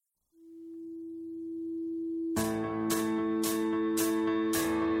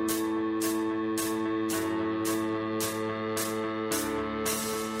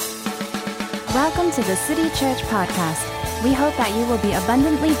Welcome to the City Church Podcast. We hope that you will be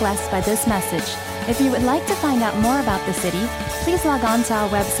abundantly blessed by this message. If you would like to find out more about the city, please log on to our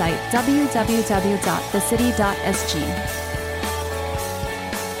website,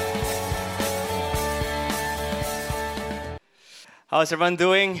 www.thecity.sg. How's everyone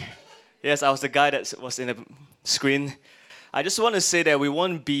doing? Yes, I was the guy that was in the screen. I just want to say that we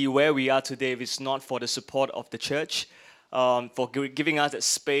won't be where we are today if it's not for the support of the church, for giving us that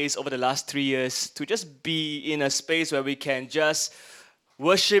space over the last 3 years to just be in a space where we can just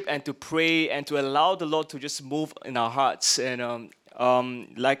worship and to pray and to allow the Lord to just move in our hearts. And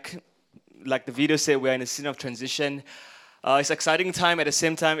like the video said, we're in a season of transition. It's an exciting time. At the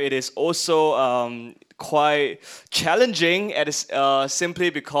same time, it is also quite challenging.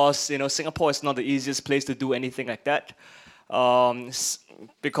 Simply because Singapore is not the easiest place to do anything like that.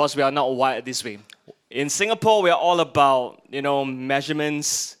 Because we are not wired this way. In Singapore, we are all about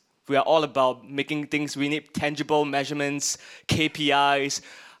measurements. We are all about making things. We need tangible measurements, KPIs.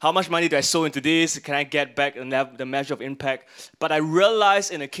 How much money do I sow into this? Can I get back the measure of impact? But I realize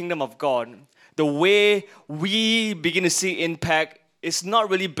in the kingdom of God, the way we begin to see impact is not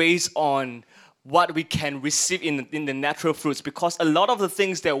really based on what we can receive in the natural fruits, because a lot of the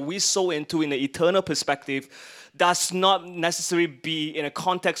things that we sow into in the eternal perspective does not necessarily be in a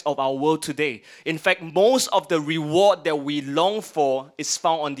context of our world today. In fact, most of the reward that we long for is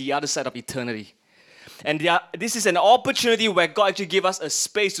found on the other side of eternity. And this is an opportunity where God actually gave us a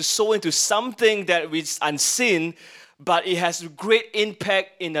space to sow into something that is unseen, but it has great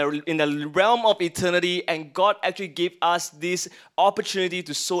impact in the realm of eternity, and God actually gave us this opportunity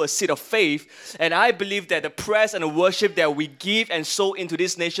to sow a seed of faith. And I believe that the prayers and the worship that we give and sow into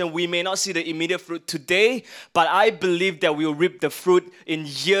this nation, we may not see the immediate fruit today, but I believe that we will reap the fruit in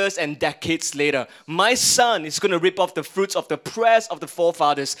years and decades later. My son is going to reap off the fruits of the prayers of the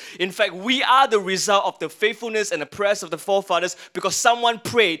forefathers. In fact, we are the result of the faithfulness and the prayers of the forefathers, because someone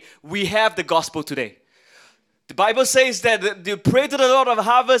prayed. We have the gospel today. The Bible says that you pray to the Lord of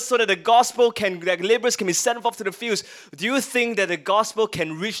harvest so that the gospel laborers can be sent off to the fields. Do you think that the gospel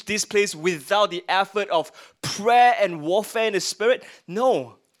can reach this place without the effort of prayer and warfare in the spirit?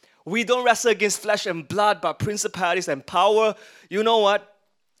 No. We don't wrestle against flesh and blood, but principalities and power. You know what?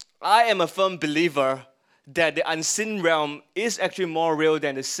 I am a firm believer that the unseen realm is actually more real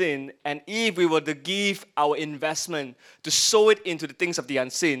than the sin. And if we were to give our investment to sow it into the things of the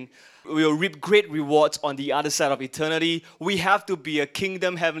unseen, we will reap great rewards on the other side of eternity. We have to be a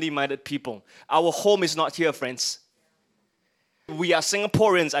kingdom, heavenly-minded people. Our home is not here, friends. We are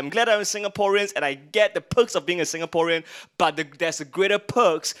Singaporeans. I'm glad I'm Singaporeans, and I get the perks of being a Singaporean, but there's a greater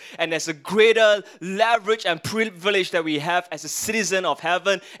perks, and there's a greater leverage and privilege that we have as a citizen of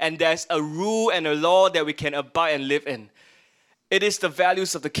heaven, and there's a rule and a law that we can abide and live in. It is the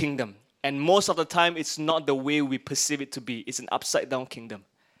values of the kingdom, and most of the time, it's not the way we perceive it to be. It's an upside-down kingdom.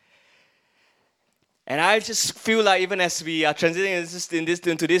 And I just feel like even as we are transitioning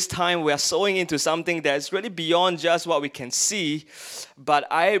into this time, we are sowing into something that's really beyond just what we can see.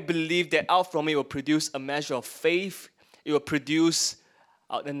 But I believe that out from it will produce a measure of faith. It will produce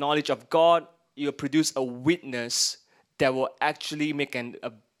the knowledge of God. It will produce a witness that will actually make an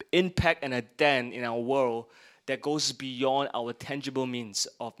impact and a dent in our world that goes beyond our tangible means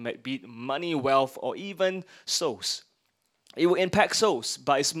of be it money, wealth, or even souls. It will impact souls,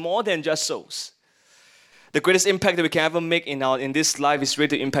 but it's more than just souls. The greatest impact that we can ever make in this life is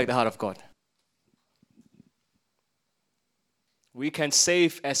really to impact the heart of God. We can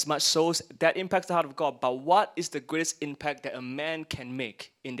save as much souls, that impacts the heart of God. But what is the greatest impact that a man can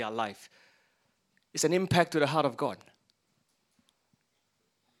make in their life? It's an impact to the heart of God.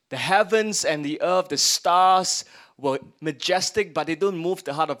 The heavens and the earth, the stars were majestic, but they don't move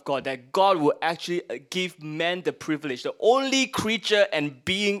the heart of God. That God will actually give man the privilege, the only creature and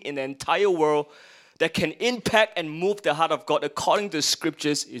being in the entire world that can impact and move the heart of God according to the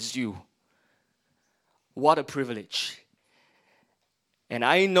scriptures is you. What a privilege. And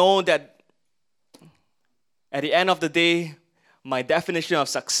I know that at the end of the day, my definition of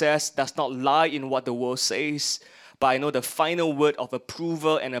success does not lie in what the world says, but I know the final word of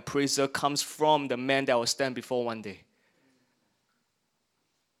approval and appraisal comes from the man that will stand before one day.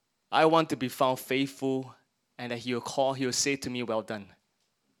 I want to be found faithful, and that he will say to me, well done.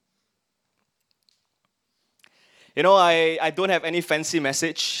 I don't have any fancy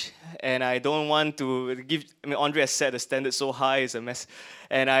message, and I don't want to give. Andre has set the standard so high, it's a mess,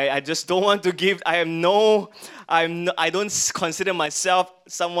 and I just don't want to give. I don't consider myself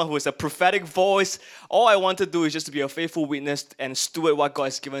someone who is a prophetic voice. All I want to do is just to be a faithful witness and steward what God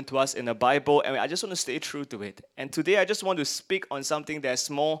has given to us in the Bible, and I just want to stay true to it. And today, I just want to speak on something that's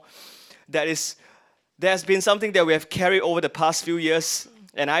more, that is There's been something that we have carried over the past few years,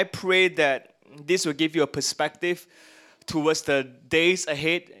 and I pray that this will give you a perspective towards the days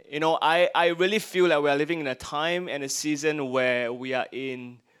ahead. I really feel like we are living in a time and a season where we are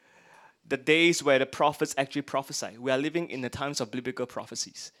in the days where the prophets actually prophesy. We are living in the times of biblical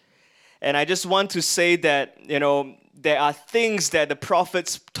prophecies. And I just want to say that, there are things that the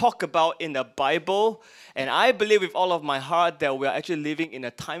prophets talk about in the Bible, and I believe with all of my heart that we are actually living in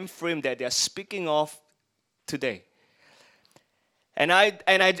a time frame that they are speaking of today. And I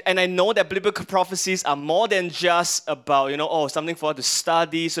know that biblical prophecies are more than just about, something for us to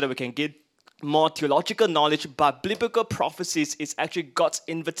study so that we can get more theological knowledge, but biblical prophecies is actually God's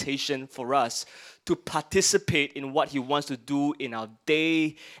invitation for us to participate in what He wants to do in our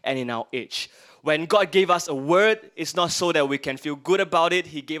day and in our age. When God gave us a word, it's not so that we can feel good about it.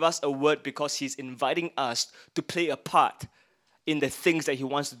 He gave us a word because He's inviting us to play a part in the things that He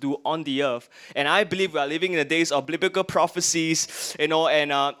wants to do on the earth. And I believe we are living in the days of biblical prophecies,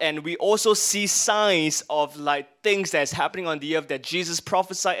 and we also see signs of things that's happening on the earth that Jesus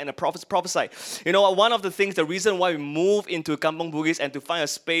prophesied and the prophets prophesied. One of the things, the reason why we move into Kampong Bugis and to find a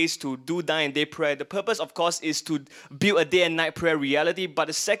space to do night and day prayer, the purpose, of course, is to build a day and night prayer reality. But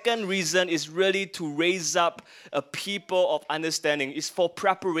the second reason is really to raise up a people of understanding. It's for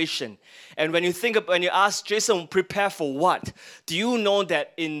preparation. And when you ask Jason, prepare for what? Do you know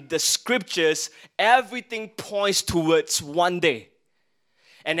that in the scriptures, everything points towards one day?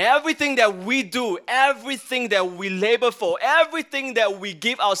 And everything that we do, everything that we labor for, everything that we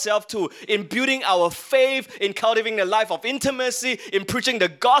give ourselves to in building our faith, in cultivating a life of intimacy, in preaching the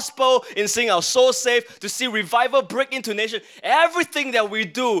gospel, in seeing our souls saved, to see revival break into nation, everything that we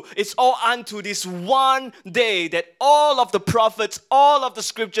do is all unto this one day that all of the prophets, all of the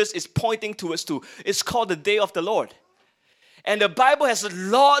scriptures is pointing towards to. It's called the day of the Lord. And the Bible has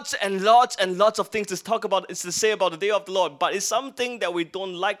lots and lots and lots of things to talk about, it's to say about the day of the Lord. But it's something that we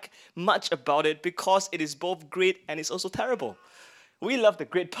don't like much about it because it is both great and it's also terrible. We love the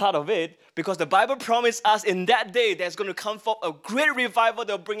great part of it because the Bible promised us in that day there's going to come forth a great revival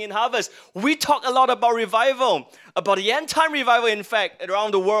that will bring in harvest. We talk a lot about revival, about the end time revival, in fact,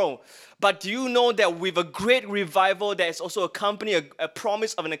 around the world. But do you know that with a great revival, there is also a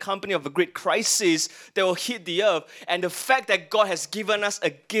promise of a great crisis that will hit the earth. And the fact that God has given us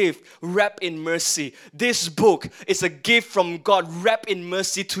a gift wrapped in mercy. This book is a gift from God wrapped in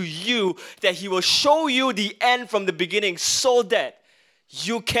mercy to you, that He will show you the end from the beginning so that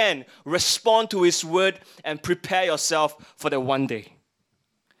you can respond to His word and prepare yourself for the one day.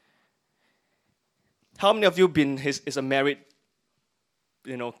 How many of you is a married?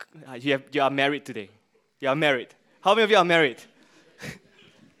 You are married today. You are married. How many of you are married?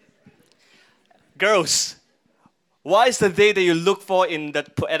 Girls, what is the day that you look for at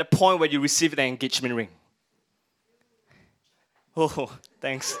the point where you receive the engagement ring? Oh,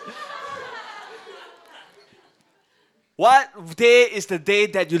 thanks. What day is the day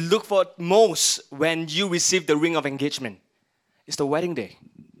that you look for most when you receive the ring of engagement? It's the wedding day.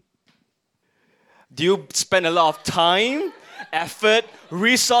 Do you spend a lot of time, effort,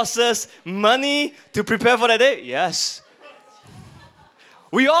 resources, money to prepare for that day? Yes.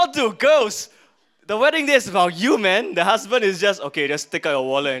 We all do, girls. The wedding day is about you, man. The husband is just take out your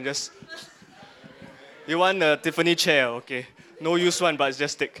wallet and just... You want a Tiffany chair, okay. No use one, but it's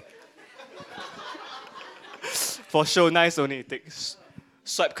just take. For show, nice only. Take.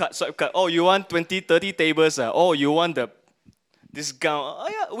 Swipe card. Oh, you want 20, 30 tables? Oh, you want this gown? Oh,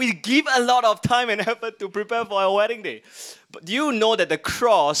 yeah. We give a lot of time and effort to prepare for our wedding day. But do you know that the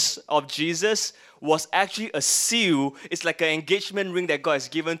cross of Jesus was actually a seal? It's like an engagement ring that God has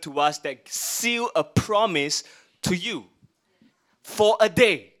given to us that seal a promise to you for a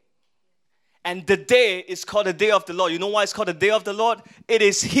day. And the day is called the day of the Lord. You know why it's called the day of the Lord? It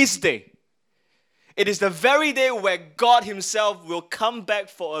is His day. It is the very day where God Himself will come back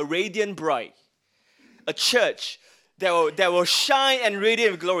for a radiant bride, a church that will shine and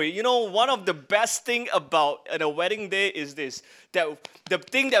radiate with glory. You know, one of the best thing about a wedding day is this: that the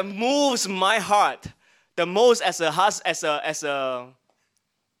thing that moves my heart the most as a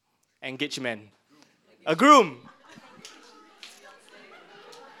engagement, a groom,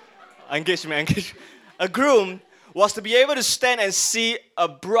 engagement, a groom. Was to be able to stand and see a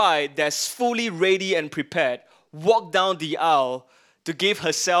bride that's fully ready and prepared walk down the aisle to give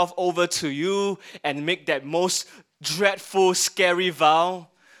herself over to you and make that most dreadful, scary vow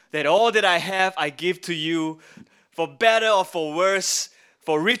that all that I have, I give to you, for better or for worse,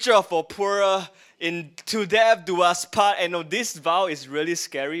 for richer or for poorer, to death do us part. And this vow is really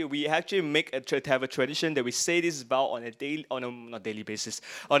scary. We actually have a tradition that we say this vow on a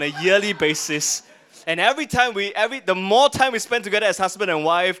yearly basis. And the more time we spend together as husband and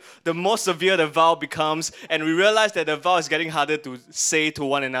wife, the more severe the vow becomes. And we realize that the vow is getting harder to say to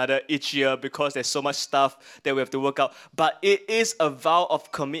one another each year because there's so much stuff that we have to work out. But it is a vow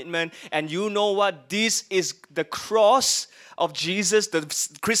of commitment. And you know what? This is the cross of Jesus, the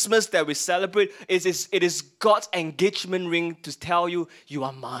Christmas that we celebrate. It is God's engagement ring to tell you, you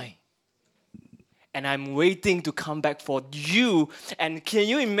are mine. And I'm waiting to come back for you. And can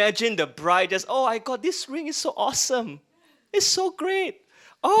you imagine the bride just, oh, I got this ring, it's so awesome. It's so great.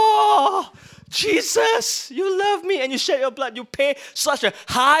 Oh, Jesus, you love me and you shed your blood. You pay such a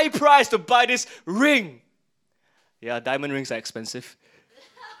high price to buy this ring. Yeah, diamond rings are expensive.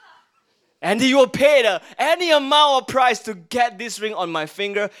 And you will pay any amount of price to get this ring on my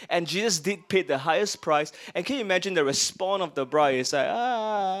finger. And Jesus did pay the highest price. And can you imagine the response of the bride? It's like,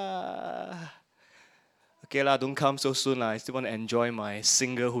 okay lah, don't come so soon lah. I still want to enjoy my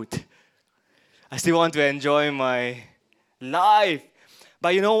singlehood. I still want to enjoy my life.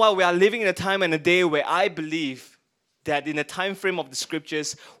 But you know what? We are living in a time and a day where I believe that in the time frame of the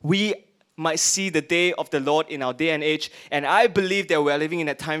scriptures, we might see the day of the Lord in our day and age. And I believe that we are living in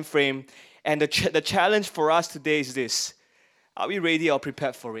that time frame. And the challenge for us today is this. Are we ready or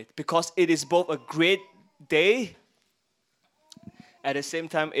prepared for it? Because it is both a great day, at the same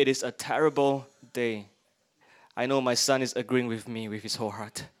time, it is a terrible day. I know my son is agreeing with me with his whole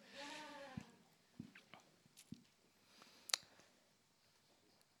heart.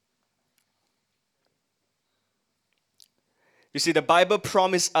 You see, the Bible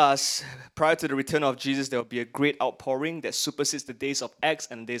promised us, prior to the return of Jesus, there will be a great outpouring that supersedes the days of Acts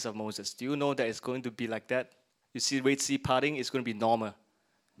and the days of Moses. Do you know that it's going to be like that? You see, Red Sea parting is going to be normal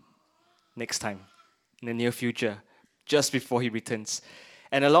next time, in the near future, just before he returns.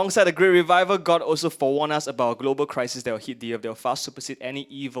 And alongside the great revival, God also forewarned us about a global crisis that will hit the earth, that will far supersede any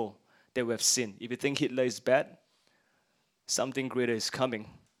evil that we have seen. If you think Hitler is bad, something greater is coming.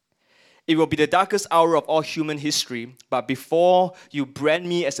 It will be the darkest hour of all human history. But before you brand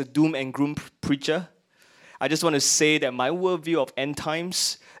me as a doom and gloom preacher, I just want to say that my worldview of end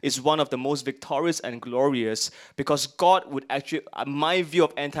times is one of the most victorious and glorious, because God would actually, my view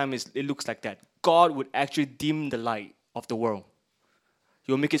of end time is, it looks like that. God would actually dim the light of the world.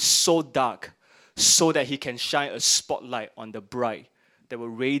 He will make it so dark so that he can shine a spotlight on the bride that will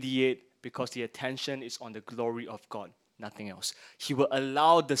radiate, because the attention is on the glory of God, nothing else. He will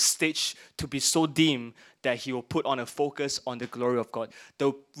allow the stage to be so dim that he will put on a focus on the glory of God.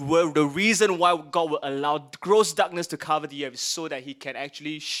 The reason why God will allow gross darkness to cover the earth is so that he can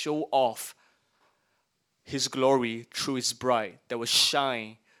actually show off his glory through his bride that will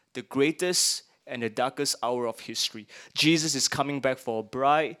shine the greatest and the darkest hour of history. Jesus is coming back for a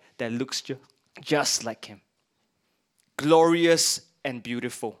bride that looks just like him. Glorious and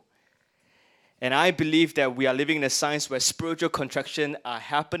beautiful. And I believe that we are living in a science where spiritual contractions are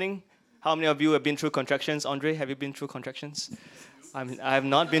happening. How many of you have been through contractions? Andre, have you been through contractions? I have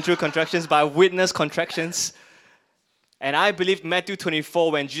not been through contractions, but I've witnessed contractions. And I believe Matthew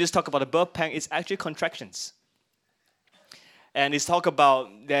 24, when Jesus talked about the birth pang, it's actually contractions. And it's talk about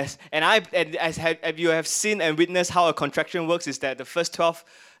this. And if you have seen and witnessed how a contraction works, is that the first 12,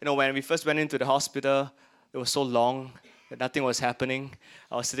 when we first went into the hospital, it was so long. Nothing was happening.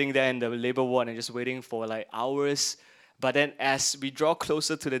 I was sitting there in the labor ward and just waiting for like hours. But then as we draw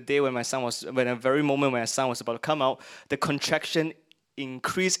closer to the day when the very moment when my son was about to come out, the contraction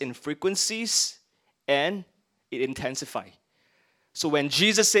increased in frequencies and it intensified. So when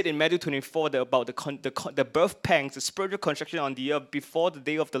Jesus said in Matthew 24 about the birth pangs, the spiritual contraction on the earth before the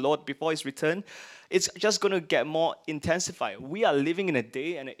day of the Lord, before his return, it's just going to get more intensified. We are living in a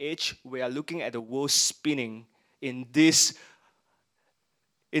day and an age where we are looking at the world spinning in this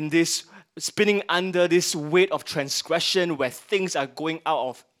spinning under this weight of transgression, where things are going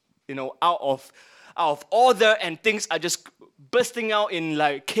out of order, and things are just bursting out in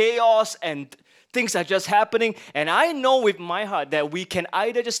like chaos, and things are just happening. And I know with my heart that we can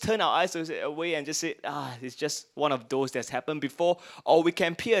either just turn our eyes away and just say, it's just one of those that's happened before, or we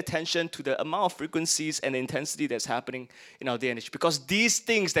can pay attention to the amount of frequencies and intensity that's happening in our day and age. Because these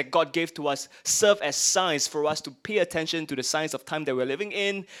things that God gave to us serve as signs for us to pay attention to the signs of time that we're living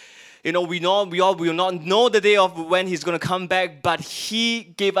in. We will not know the day of when he's going to come back, but he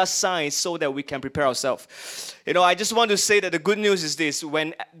gave us signs so that we can prepare ourselves. I just want to say that the good news is this: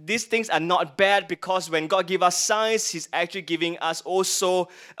 when these things are not bad, because when God gives us signs, he's actually giving us also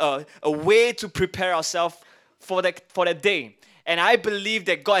a way to prepare ourselves for that day. And I believe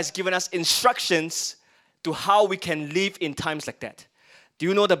that God has given us instructions to how we can live in times like that. Do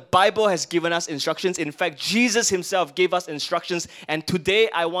you know the Bible has given us instructions? In fact, Jesus himself gave us instructions. And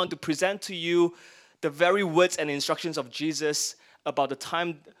today I want to present to you the very words and instructions of Jesus about the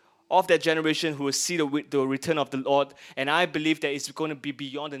time of that generation who will see the return of the Lord. And I believe that it's going to be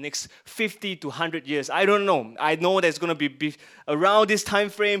beyond the next 50 to 100 years. I don't know. I know that it's going to be around this time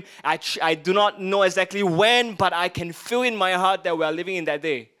frame. I do not know exactly when, but I can feel in my heart that we are living in that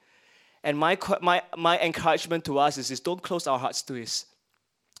day. And my encouragement to us is don't close our hearts to this.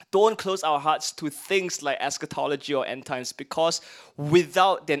 Don't close our hearts to things like eschatology or end times, because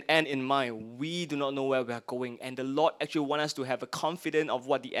without an end in mind, we do not know where we are going. And the Lord actually wants us to have a confidence of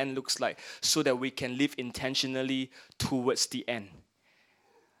what the end looks like so that we can live intentionally towards the end.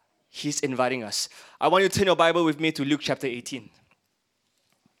 He's inviting us. I want you to turn your Bible with me to Luke chapter 18.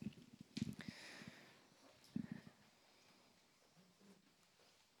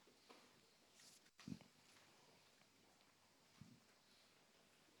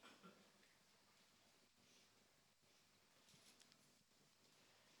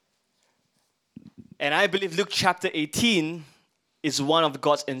 And I believe Luke chapter 18 is one of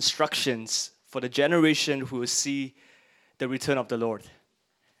God's instructions for the generation who will see the return of the Lord.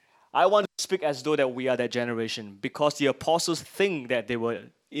 I want to speak as though that we are that generation, because the apostles think that they were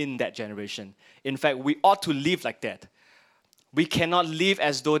in that generation. In fact, we ought to live like that. We cannot live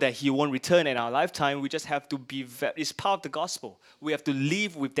as though that He won't return in our lifetime. We just have to be, it's part of the gospel. We have to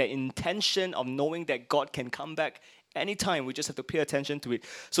live with that intention of knowing that God can come back anytime. We just have to pay attention to it.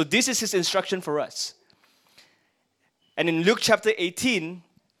 So this is His instruction for us. And in Luke chapter 18,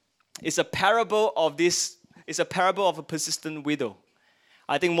 it's a parable of a persistent widow.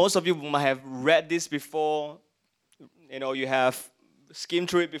 I think most of you might have read this before. You have skimmed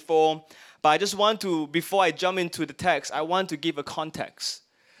through it before. But I just want to, before I jump into the text, I want to give a context.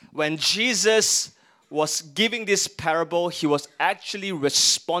 When Jesus was giving this parable, He was actually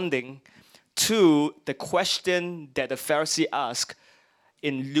responding to the question that the Pharisee asked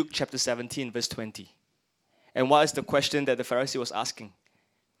in Luke chapter 17, verse 20. And what is the question that the Pharisee was asking?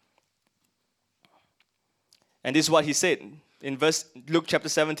 And this is what he said in Luke chapter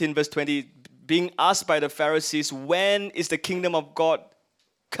 17, verse 20, being asked by the Pharisees, when is the kingdom of God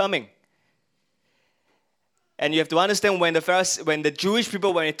coming? And you have to understand when the Jewish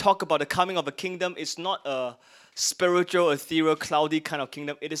people, when they talk about the coming of the kingdom, it's not a spiritual, ethereal, cloudy kind of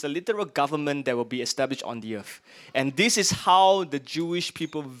kingdom. It is a literal government that will be established on the earth. And this is how the Jewish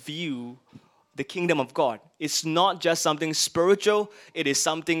people view the kingdom of God. It's not just something spiritual, it is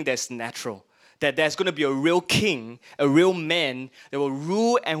something that's natural. That there's going to be a real king, a real man that will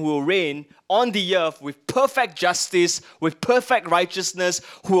rule and who will reign on the earth with perfect justice, with perfect righteousness,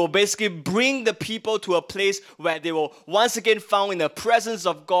 who will basically bring the people to a place where they will once again found in the presence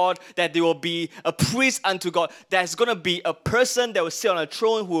of God, that they will be a priest unto God. There's going to be a person that will sit on a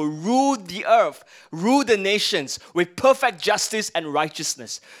throne who will rule the earth, rule the nations with perfect justice and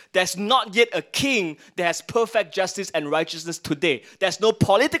righteousness. There's not yet a king that has perfect justice and righteousness today. There's no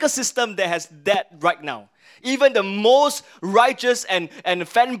political system that has that right now. Even the most righteous and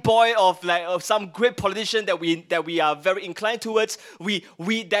fanboy of some great politician that we are very inclined towards,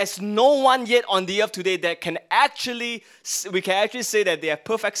 there's no one yet on the earth today that can actually say that they have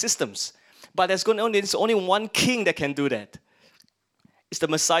perfect systems. But there's only one king that can do that. It's the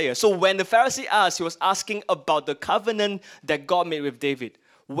Messiah. So when the Pharisee asked, he was asking about the covenant that God made with David.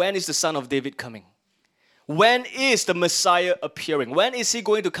 When is the son of David coming? When is the Messiah appearing? When is He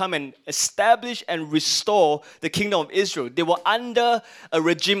going to come and establish and restore the kingdom of Israel? They were under a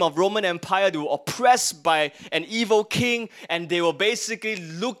regime of Roman Empire. They were oppressed by an evil king, and they were basically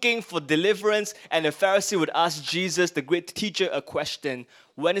looking for deliverance. And the Pharisee would ask Jesus, the great teacher, a question: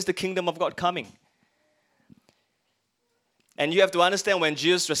 when is the kingdom of God coming? And you have to understand, when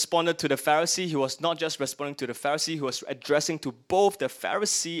Jesus responded to the Pharisee, He was not just responding to the Pharisee, He was addressing to both the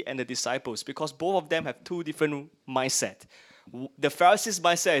Pharisee and the disciples, because both of them have two different mindsets. The Pharisees'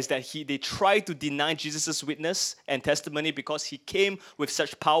 mindset is that they try to deny Jesus' witness and testimony because He came with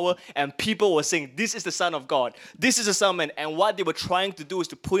such power, and people were saying, this is the Son of God, this is the Son of Man. And what they were trying to do is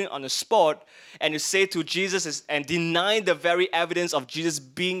to put Him on the spot and to say to Jesus and deny the very evidence of Jesus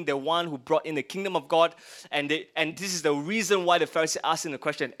being the one who brought in the kingdom of God. And this is the reason why the Pharisees asked Him the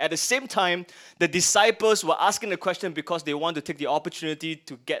question. At the same time, the disciples were asking the question because they want to take the opportunity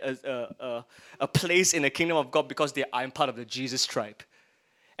to get a place in the kingdom of God, because they are part of the Jesus tribe.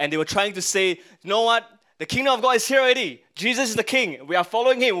 And they were trying to say, you know what? The kingdom of God is here already. Jesus is the king. We are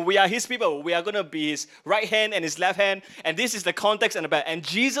following him. We are his people. We are going to be his right hand and his left hand. And this is the context and the back. And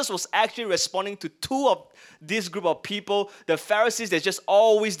Jesus was actually responding to two of this group of people. The Pharisees, they're just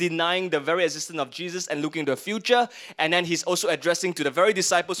always denying the very existence of Jesus and looking to the future. And then he's also addressing to the very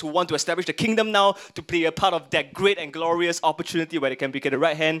disciples who want to establish the kingdom now, to be a part of that great and glorious opportunity where they can be the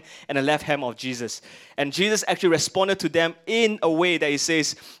right hand and the left hand of Jesus. And Jesus actually responded to them in a way that he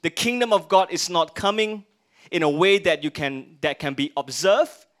says, the kingdom of God is not coming in a way that can be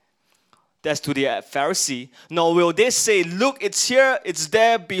observed. That's to the Pharisee. Nor will they say, look, it's here, it's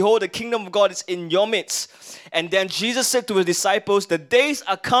there, behold, the kingdom of God is in your midst. And then Jesus said to his disciples, the days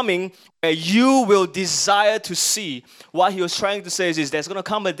are coming where you will desire to see. What he was trying to say is there's going to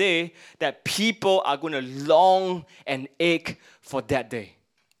come a day that people are going to long and ache for that day.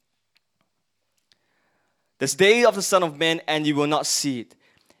 This day of the Son of Man, and you will not see it.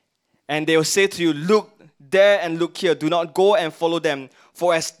 And they will say to you, look there and look here. Do not go and follow them.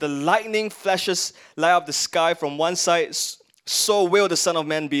 For as the lightning flashes light up the sky from one side, so will the Son of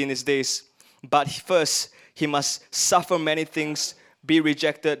Man be in his days. But first, he must suffer many things, be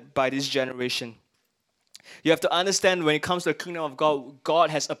rejected by this generation. You have to understand, when it comes to the kingdom of God, God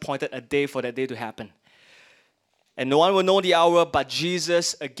has appointed a day for that day to happen. And no one will know the hour, but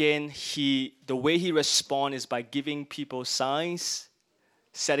Jesus, again, the way he responds is by giving people signs,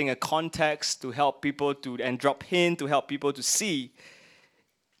 setting a context to help people and drop hint to help people to see.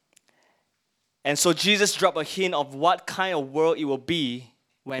 And so Jesus dropped a hint of what kind of world it will be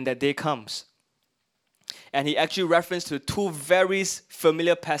when that day comes. And he actually referenced to two very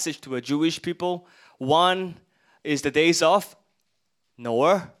familiar passages to a Jewish people. One is the days of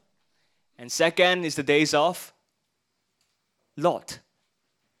Noah, and second is the days of Lot.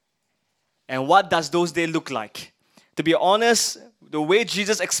 And what does those days look like? To be honest, the way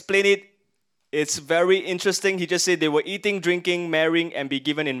Jesus explained it, it's very interesting. He just said they were eating, drinking, marrying, and be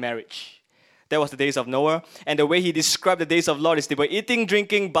given in marriage. That was the days of Noah. And the way he described the days of Lot is they were eating,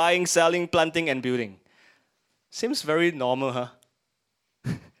 drinking, buying, selling, planting, and building. Seems very normal, huh?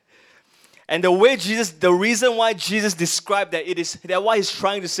 And the reason why Jesus described that why he's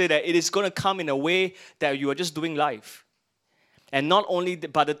trying to say that it is going to come in a way that you are just doing life. And not only,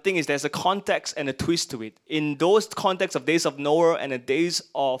 but the thing is, there's a context and a twist to it. In those contexts of days of Noah and the days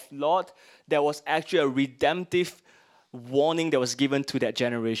of Lot, there was actually a redemptive warning that was given to that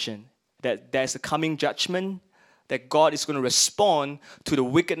generation. That there's a coming judgment, that God is going to respond to the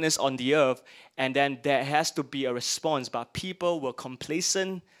wickedness on the earth, and then there has to be a response. But people were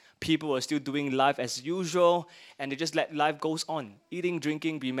complacent, people were still doing life as usual, and they just let life goes on. Eating,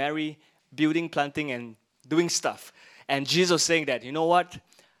 drinking, be merry, building, planting, and doing stuff. And Jesus was saying that, you know what?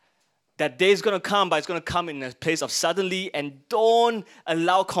 That day is going to come, but it's going to come in a place of suddenly, and don't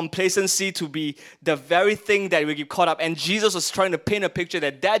allow complacency to be the very thing that we get caught up. And Jesus was trying to paint a picture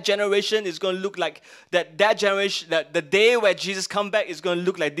that generation is going to look like, that generation, that the day where Jesus comes back is going to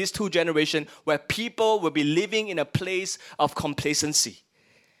look like these two generations where people will be living in a place of complacency.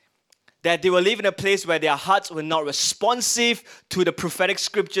 That they will live in a place where their hearts were not responsive to the prophetic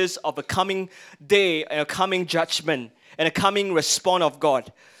scriptures of a coming day and a coming judgment and a coming response of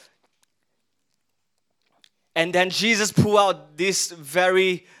God. And then Jesus pulled out this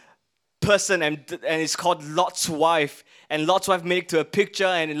very person, and it's called Lot's wife. And Lot's wife made it to a picture,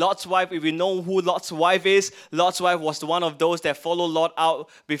 and Lot's wife, if we know who Lot's wife is, Lot's wife was one of those that followed Lot out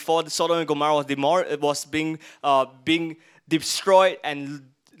before the Sodom and Gomorrah was being destroyed, and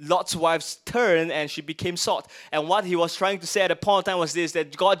Lot's wife turned and she became salt. And what he was trying to say at the point of time was this,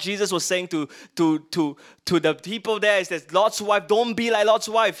 that Jesus was saying to the people there is that Lot's wife, don't be like Lot's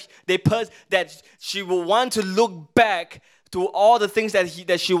wife. That she will want to look back to all the things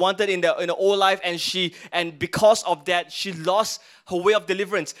that she wanted in the old life, and because of that, she lost her way of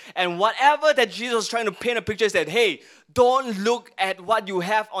deliverance. And whatever that Jesus was trying to paint a picture is that, hey, don't look at what you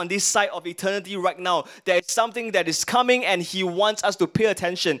have on this side of eternity right now. There is something that is coming, and he wants us to pay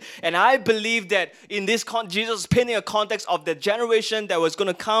attention. And I believe that in this Jesus is painting a context of the generation that was going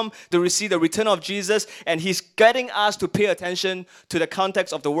to come to receive the return of Jesus, and he's getting us to pay attention to the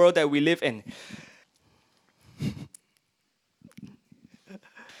context of the world that we live in.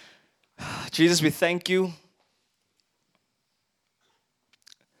 Jesus, we thank you.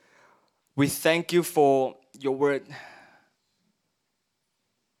 We thank you for your word.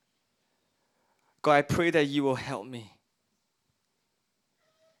 God, I pray that you will help me.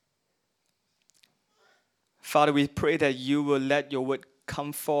 Father, we pray that you will let your word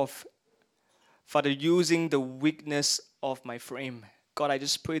come forth. Father, using the weakness of my frame. God, I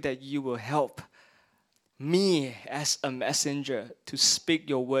just pray that you will help me as a messenger to speak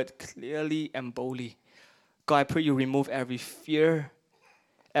your word clearly and boldly. God, I pray you remove every fear,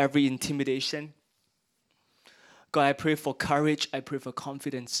 every intimidation. God, I pray for courage. I pray for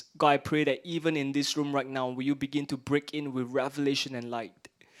confidence. God, I pray that even in this room right now, will you begin to break in with revelation and light.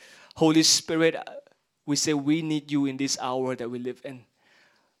 Holy Spirit, we say we need you in this hour that we live in.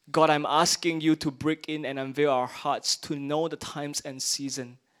 God, I'm asking you to break in and unveil our hearts to know the times and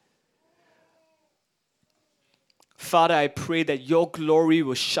season. Father, I pray that your glory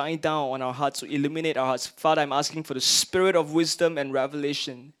will shine down on our hearts, to illuminate our hearts. Father, I'm asking for the spirit of wisdom and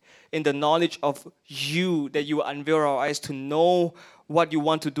revelation in the knowledge of you, that you will unveil our eyes to know what you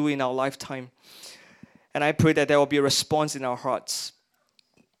want to do in our lifetime. And I pray that there will be a response in our hearts.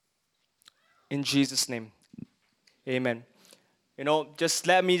 In Jesus' name, amen. Let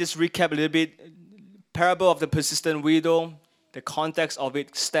me recap a little bit. Parable of the persistent widow. The context of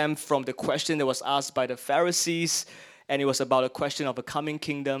it stemmed from the question that was asked by the Pharisees, and it was about a question of a coming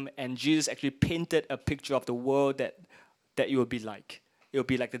kingdom, and Jesus actually painted a picture of the world that it will be like. It will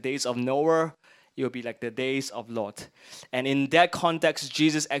be like the days of Noah. It will be like the days of Lot. And in that context,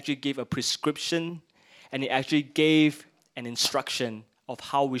 Jesus actually gave a prescription, and he actually gave an instruction of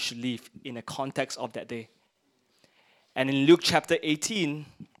how we should live in the context of that day. And in Luke chapter 18,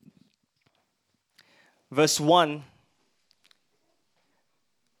 verse 1,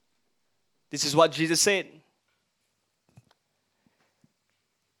 this is what Jesus said.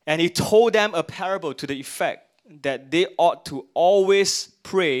 And he told them a parable to the effect that they ought to always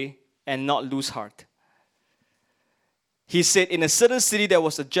pray and not lose heart. He said, in a certain city there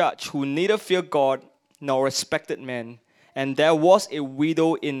was a judge who neither feared God nor respected men. And there was a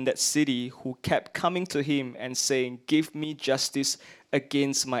widow in that city who kept coming to him and saying, give me justice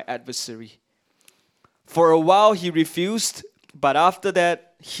against my adversary. For a while he refused, but after that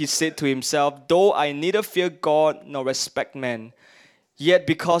he said to himself, though I neither fear God nor respect men, yet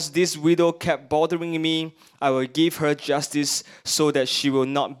because this widow kept bothering me, I will give her justice so that she will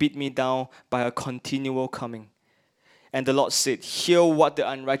not beat me down by her continual coming. And the Lord said, hear what the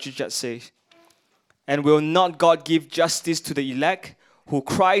unrighteous judge says. And will not God give justice to the elect who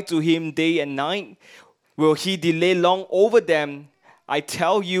cry to him day and night? Will he delay long over them? I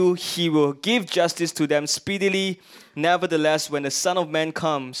tell you, he will give justice to them speedily. Nevertheless, when the Son of Man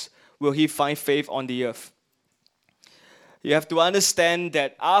comes, will he find faith on the earth? You have to understand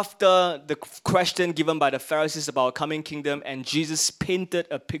that after the question given by the Pharisees about a coming kingdom, and Jesus painted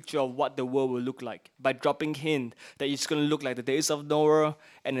a picture of what the world will look like by dropping hint that it's going to look like the days of Noah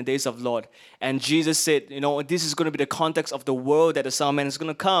and the days of Lot. And Jesus said, this is going to be the context of the world that the Son of Man is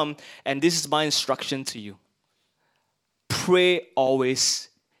going to come, and this is my instruction to you. Pray always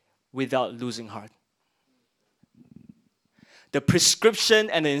without losing heart. The prescription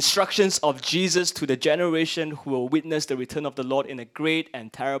and the instructions of Jesus to the generation who will witness the return of the Lord in a great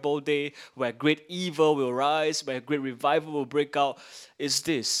and terrible day, where great evil will rise, where great revival will break out, is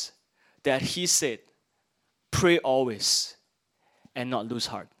this, that he said, pray always and not lose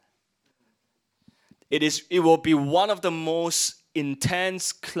heart. It will be one of the most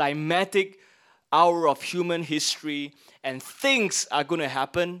intense, climatic hour of human history, and things are going to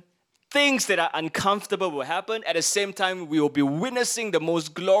happen. Things that are uncomfortable will happen. At the same time, we will be witnessing the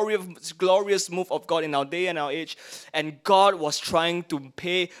most glorious move of God in our day and our age. And God was trying to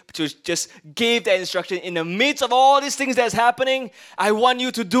just give the instruction in the midst of all these things that's happening. I want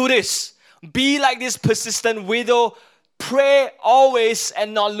you to do this. Be like this persistent widow. Pray always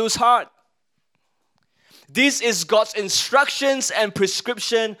and not lose heart. This is God's instructions and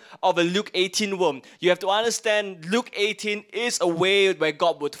prescription of a Luke 18 world. You have to understand, Luke 18 is a way where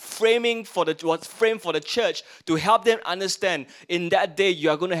God was framed for the church to help them understand. In that day, you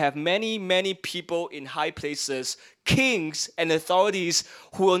are going to have many, many people in high places, kings and authorities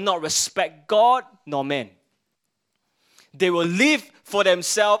who will not respect God nor man. They will live for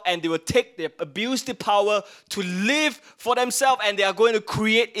themselves, and they will abuse the power to live for themselves, and they are going to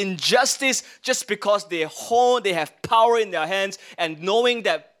create injustice just because they have power in their hands, and knowing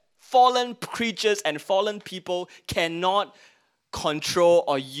that fallen creatures and fallen people cannot control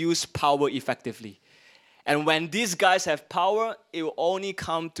or use power effectively. And when these guys have power, it will only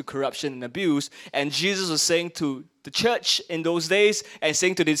come to corruption and abuse. And Jesus was saying to the church in those days and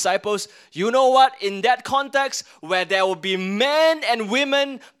saying to the disciples, you know what? In that context, where there will be men and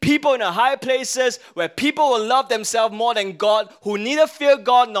women, people in the high places, where people will love themselves more than God, who neither fear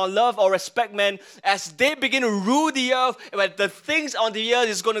God nor love or respect men, as they begin to rule the earth, where the things on the earth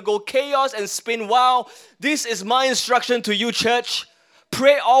is going to go chaos and spin wild. This is my instruction to you, church.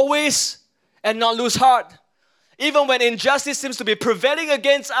 Pray always and not lose heart. even when injustice seems to be prevailing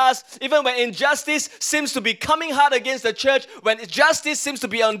against us, even when injustice seems to be coming hard against the church, when justice seems to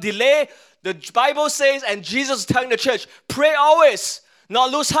be on delay, the Bible says, and Jesus is telling the church, pray always,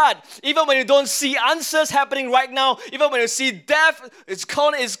 not lose heart. Even when you don't see answers happening right now, even when you see death is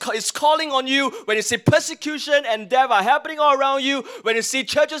calling on you, when you see persecution and death are happening all around you, when you see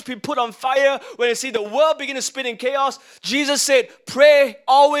churches be put on fire, when you see the world begin to spin in chaos, Jesus said, pray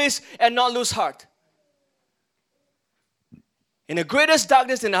always and not lose heart. In the greatest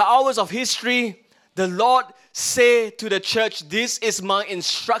darkness in the hours of history, the Lord said to the church, this is my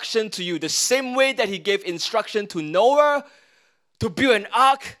instruction to you. The same way that He gave instruction to Noah to build an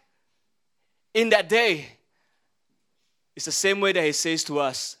ark in that day, it's the same way that He says to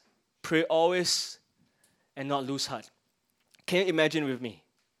us, pray always and not lose heart. Can you imagine with me?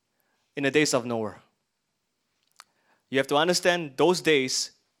 In the days of Noah, you have to understand those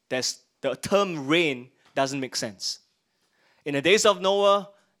days, the term rain doesn't make sense. In the days of Noah,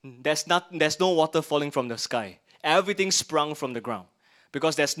 there's no water falling from the sky. Everything sprung from the ground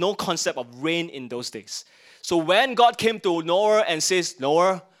because there's no concept of rain in those days. So when God came to Noah and says,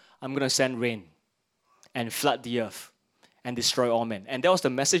 Noah, I'm going to send rain and flood the earth and destroy all men. And that was the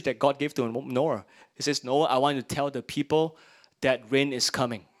message that God gave to Noah. He says, Noah, I want you to tell the people that rain is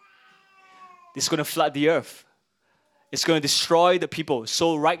coming. It's going to flood the earth. It's going to destroy the people.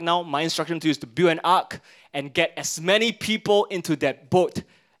 So right now, my instruction to you is to build an ark and get as many people into that boat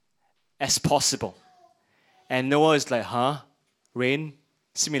as possible. And Noah is like, rain?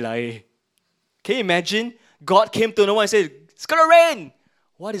 Similar. Can you imagine? God came to Noah and said, it's going to rain.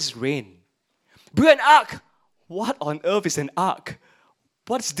 What is rain? Build an ark. What on earth is an ark?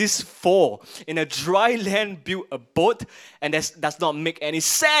 What's this for? In a dry land, build a boat? And that does not make any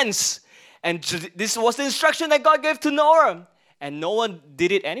sense. And this was the instruction that God gave to Noah. And Noah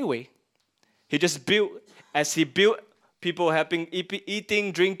did it anyway. He just built, as he built, people having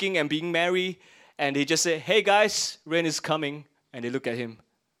eating, drinking, and being merry. And he just said, hey guys, rain is coming. And they look at him.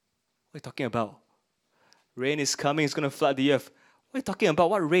 What are you talking about? Rain is coming, it's going to flood the earth. What are you talking about?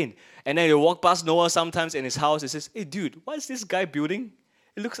 What rain? And then they walk past Noah sometimes in his house and says, hey dude, what is this guy building?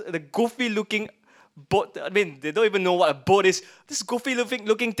 It looks like a goofy looking boat. I mean, they don't even know what a boat is. This goofy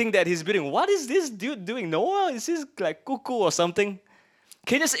looking thing that he's building. What is this dude doing? Noah? Is this like cuckoo or something?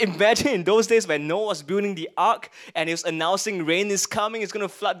 Can you just imagine in those days when Noah was building the ark and he was announcing rain is coming, it's going to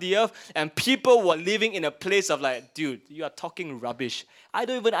flood the earth, and people were living in a place of like, dude, you are talking rubbish. I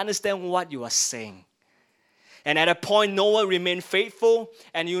don't even understand what you are saying. And at a point, Noah remained faithful.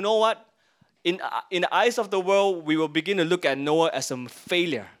 And you know what? In the eyes of the world, we will begin to look at Noah as a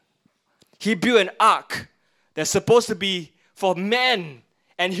failure. He built an ark that's supposed to be for men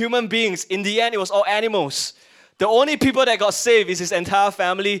and human beings. In the end, it was all animals. The only people that got saved is his entire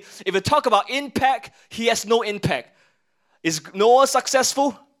family. If you talk about impact, he has no impact. Is Noah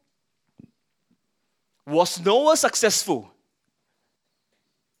successful? Was Noah successful?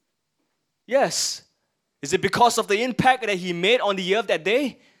 Yes. Is it because of the impact that he made on the earth that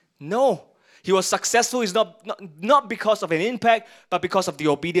day? No. He was successful is not because of an impact, but because of the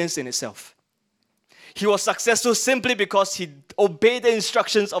obedience in itself. He was successful simply because he obeyed the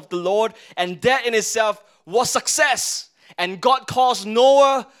instructions of the Lord, and that in itself was success. And God calls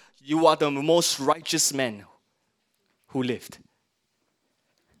Noah, you are the most righteous man who lived.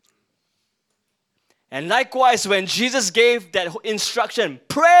 And likewise, when Jesus gave that instruction,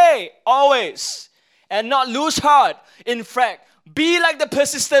 pray always and not lose heart. In fact, be like the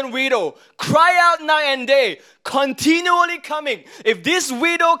persistent widow. Cry out night and day, continually coming. If this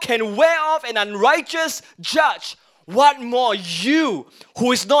widow can wear off an unrighteous judge, what more you,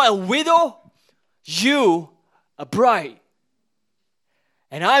 who is not a widow, you a bride.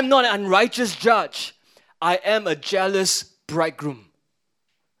 And I am not an unrighteous judge. I am a jealous bridegroom.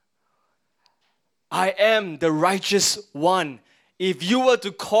 I am the righteous one. If you were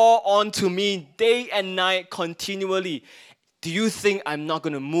to call on to me day and night continually, do you think I'm not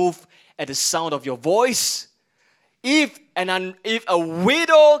going to move at the sound of your voice? If a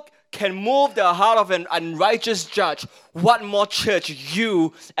widow can move the heart of an unrighteous judge, what more church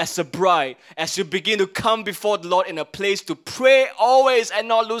you as a bride, as you begin to come before the Lord in a place to pray always and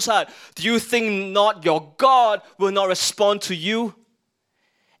not lose heart, do you think not your God will not respond to you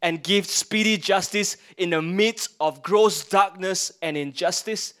and give speedy justice in the midst of gross darkness and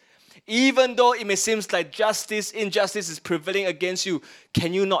injustice? Even though it may seem like injustice is prevailing against you,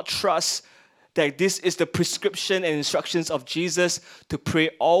 can you not trust that this is the prescription and instructions of Jesus to pray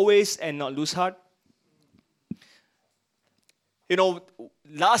always and not lose heart? You know,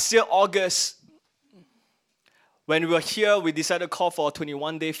 last year, August, when we were here, we decided to call for a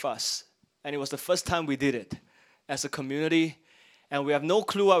 21-day fast. And it was the first time we did it. as a community, and we have no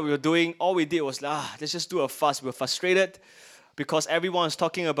clue what we were doing. All we did was, let's just do a fast. We were frustrated because everyone is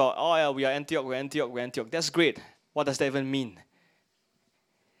talking about, oh yeah, we are Antioch, we're Antioch, we're Antioch. That's great. What does that even mean?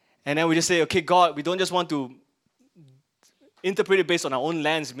 And then we just say, okay, God, we don't just want to interpret it based on our own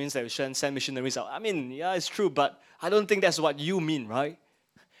lens. It means that we shouldn't send missionaries out. I mean, yeah, it's true, but I don't think that's what you mean, right?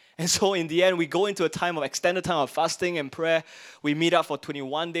 And so in the end, we go into a time of extended time of fasting and prayer. We meet up for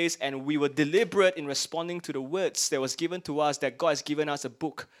 21 days, and we were deliberate in responding to the words that was given to us, that God has given us a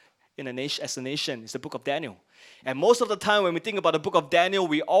book in a nation, as a nation. It's the book of Daniel. And most of the time when we think about the book of Daniel,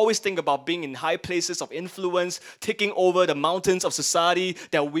 we always think about being in high places of influence, taking over the mountains of society,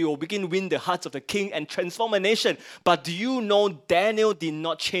 that we will begin to win the hearts of the king and transform a nation. But do you know Daniel did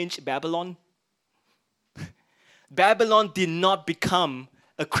not change Babylon? Babylon did not become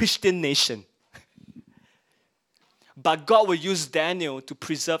a Christian nation. But God will use Daniel to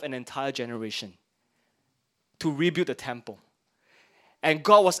preserve an entire generation, to rebuild the temple. And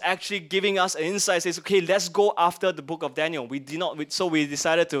God was actually giving us an insight. Says, okay, let's go after the book of Daniel. So we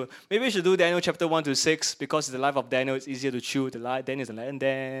decided to, maybe we should do Daniel chapter 1 to 6, because the life of Daniel is easier to chew. Daniel is a lion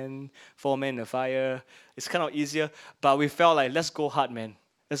den, 4 men in the fire. It's kind of easier. But we felt like, let's go hard, man.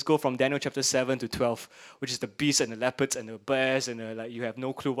 Let's go from Daniel chapter 7 to 12, which is the beasts and the leopards and the bears, and you have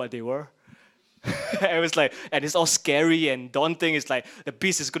no clue what they were. It was like, and it's all scary and daunting. It's like the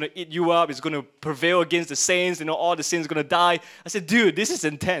beast is going to eat you up. It's going to prevail against the saints. All the saints are going to die. I said, dude, this is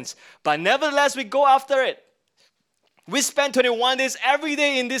intense. But nevertheless, we go after it. We spent 21 days every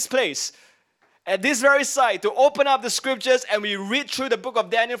day in this place, at this very site, to open up the scriptures, and we read through the book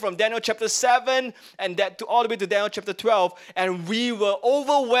of Daniel from Daniel chapter 7 and that to all the way to Daniel chapter 12, and we were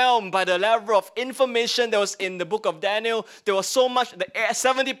overwhelmed by the level of information that was in the book of Daniel. There was so much,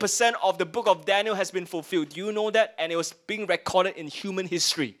 70% of the book of Daniel has been fulfilled. Do you know that? And it was being recorded in human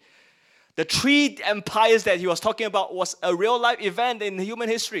history. The 3 empires that he was talking about was a real-life event in human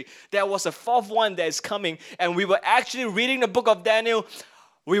history. There was a 4th one that is coming, and we were actually reading the book of Daniel.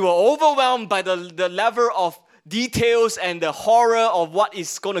 We were overwhelmed by the level of details and the horror of what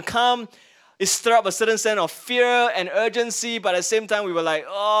is going to come. It stirred up a certain sense of fear and urgency, but at the same time, we were like,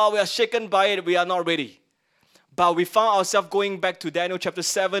 we are shaken by it. We are not ready. But we found ourselves going back to Daniel chapter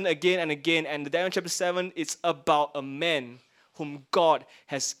 7 again and again. And the Daniel chapter 7 is about a man whom God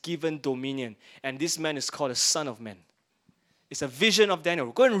has given dominion. And this man is called the Son of Man. It's a vision of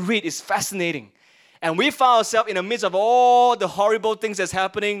Daniel. Go and read. It's fascinating. And we found ourselves in the midst of all the horrible things that's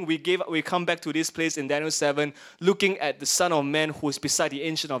happening. We come back to this place in Daniel 7, looking at the Son of Man who is beside the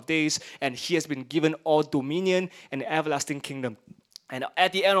Ancient of Days, and he has been given all dominion and everlasting kingdom. And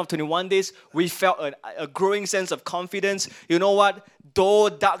at the end of 21 days, we felt a growing sense of confidence. You know what? Though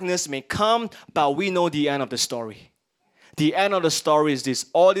darkness may come, but we know the end of the story. The end of the story is this.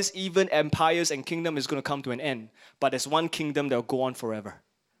 All these even empires and kingdom is going to come to an end. But there's one kingdom that will go on forever.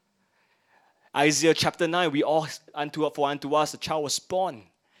 Isaiah chapter 9, unto us a child was born,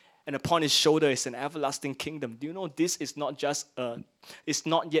 and upon his shoulder is an everlasting kingdom. Do you know this is not it's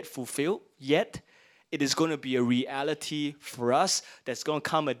not yet fulfilled yet? It is going to be a reality for us. There's going to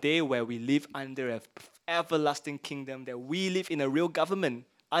come a day where we live under an everlasting kingdom, that we live in a real government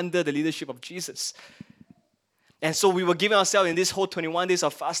under the leadership of Jesus. And so we were giving ourselves in this whole 21 days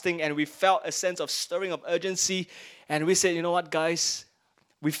of fasting, and we felt a sense of stirring of urgency, and we said, you know what, guys?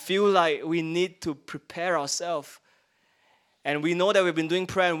 We feel like we need to prepare ourselves. And we know that we've been doing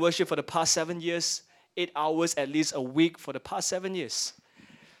prayer and worship for the past 7 years, 8 hours at least a week for the past 7 years.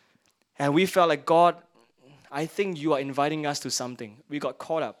 And we felt like, God, I think you are inviting us to something. We got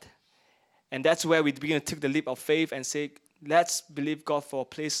caught up. And that's where we begin to take the leap of faith and say, let's believe God for a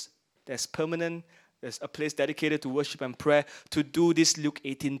place that's permanent, there's a place dedicated to worship and prayer, to do this Luke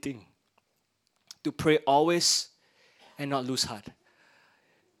 18 thing. To pray always and not lose heart.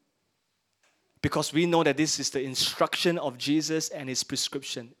 Because we know that this is the instruction of Jesus and his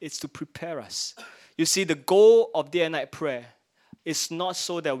prescription. It's to prepare us. You see, the goal of day and night prayer is not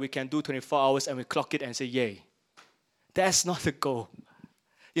so that we can do 24 hours and we clock it and say, yay. That's not the goal.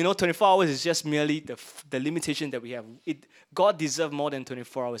 24 hours is just merely the limitation that we have. God deserves more than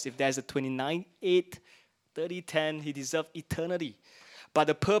 24 hours. If there's a 29, 8, 30, 10, he deserves eternity. But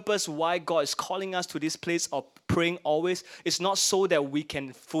the purpose why God is calling us to this place of praying always is not so that we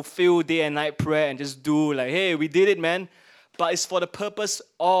can fulfill day and night prayer and just do like, hey, we did it, man. But it's for the purpose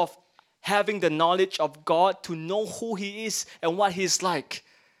of having the knowledge of God, to know who he is and what he's like.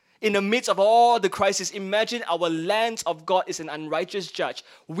 In the midst of all the crisis, imagine our lens of God is an unrighteous judge.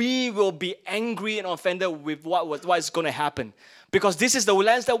 We will be angry and offended with what is going to happen. Because this is the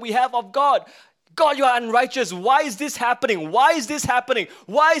lens that we have of God. God, you are unrighteous. Why is this happening? Why is this happening?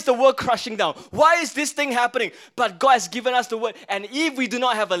 Why is the world crushing down? Why is this thing happening? But God has given us the word. And if we do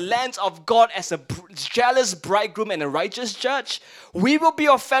not have a lens of God as a jealous bridegroom and a righteous judge, we will be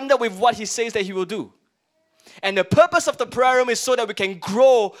offended with what He says that He will do. And the purpose of the prayer room is so that we can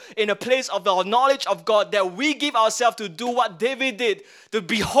grow in a place of our knowledge of God, that we give ourselves to do what David did, to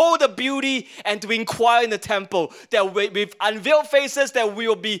behold the beauty and to inquire in the temple, that with unveiled faces that we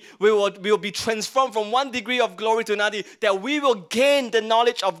will be transformed from one degree of glory to another, that we will gain the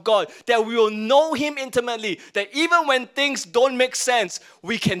knowledge of God, that we will know Him intimately, that even when things don't make sense,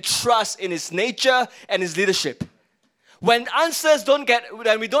 we can trust in His nature and His leadership. When we don't get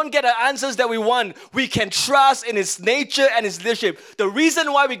the answers that we want, we can trust in His nature and His leadership. The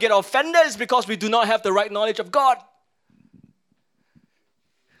reason why we get offended is because we do not have the right knowledge of God.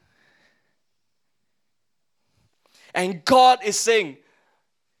 And God is saying,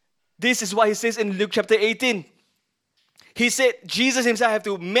 this is what He says in Luke chapter 18. He said, Jesus Himself have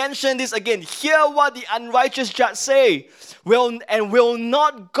to mention this again. Hear what the unrighteous judge say. Will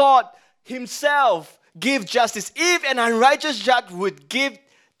not God Himself give justice? If an unrighteous judge would give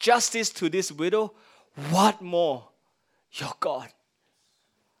justice to this widow, what more your God?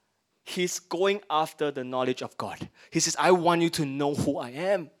 He's going after the knowledge of God. He says, I want you to know who I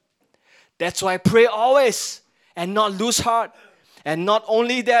am. That's why I pray always and not lose heart. And not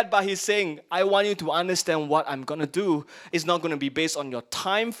only that, but He's saying, I want you to understand what I'm going to do. It's not going to be based on your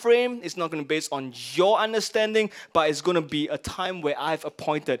time frame. It's not going to be based on your understanding, but it's going to be a time where I've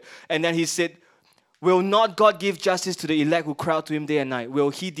appointed. And then He said, will not God give justice to the elect who cry out to Him day and night?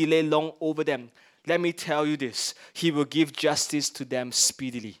 Will He delay long over them? Let me tell you this. He will give justice to them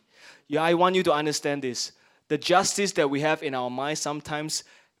speedily. Yeah, I want you to understand this. The justice that we have in our minds sometimes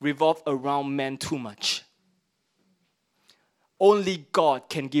revolve around men too much. Only God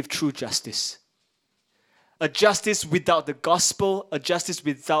can give true justice. A justice without the gospel, a justice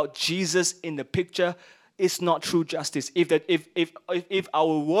without Jesus in the picture is not true justice. If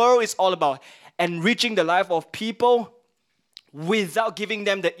our world is all about enriching the life of people without giving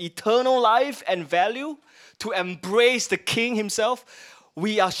them the eternal life and value to embrace the King Himself,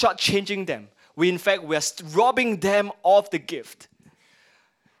 we are shortchanging them. We are robbing them of the gift.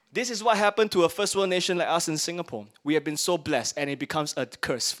 This is what happened to a first world nation like us in Singapore. We have been so blessed, and it becomes a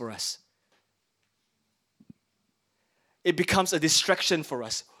curse for us. It becomes a distraction for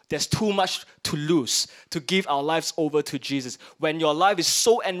us. There's too much to lose to give our lives over to Jesus. When your life is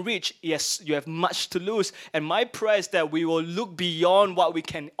so enriched, yes, you have much to lose. And my prayer is that we will look beyond what we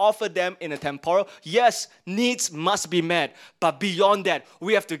can offer them in a temporal. Yes, needs must be met. But beyond that,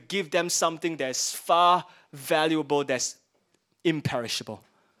 we have to give them something that's far valuable, that's imperishable.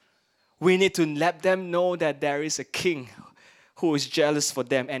 We need to let them know that there is a King who is jealous for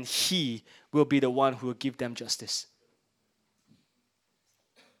them, and He will be the one who will give them justice.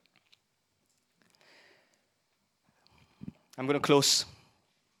 I'm going to close.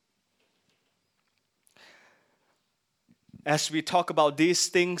 As we talk about these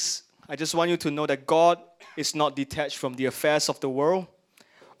things, I just want you to know that God is not detached from the affairs of the world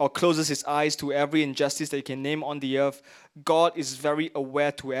or closes His eyes to every injustice that He can name on the earth. God is very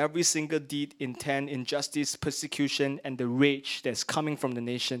aware to every single deed, intent, injustice, persecution, and the rage that's coming from the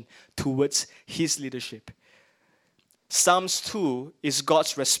nation towards His leadership. Psalms 2 is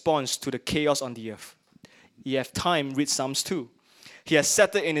God's response to the chaos on the earth. You have time, read Psalms 2. He has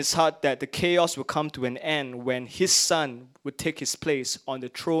settled in His heart that the chaos will come to an end when His Son would take His place on the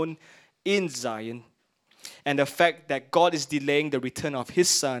throne in Zion. And the fact that God is delaying the return of His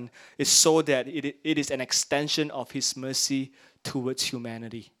Son is so that it is an extension of His mercy towards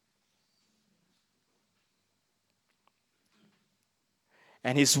humanity.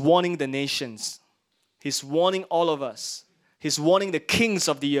 And He's warning the nations. He's warning all of us. He's warning the kings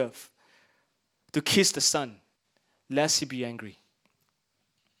of the earth to kiss the Son, lest He be angry.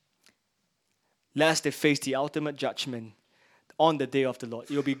 Lest they face the ultimate judgment on the day of the Lord.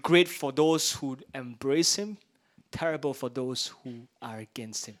 It will be great for those who embrace Him, terrible for those who are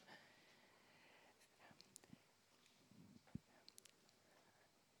against Him.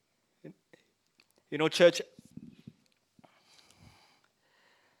 You know, church,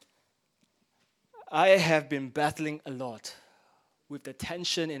 I have been battling a lot with the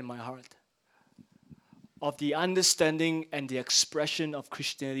tension in my heart of the understanding and the expression of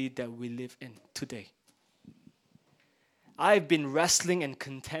Christianity that we live in today. I've been wrestling and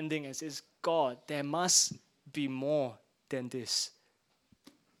contending as is God, there must be more than this.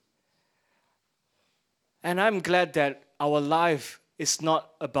 And I'm glad that our life is not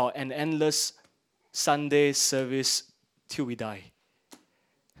about an endless Sunday service till we die.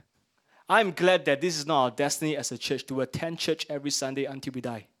 I'm glad that this is not our destiny as a church to attend church every Sunday until we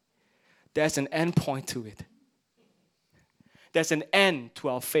die. There's an end point to it. There's an end to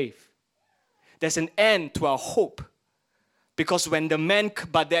our faith. There's an end to our hope. Because when the man,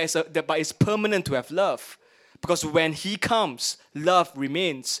 but it's permanent to have love. Because when he comes, love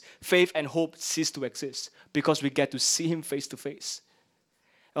remains. Faith and hope cease to exist. Because we get to see him face to face.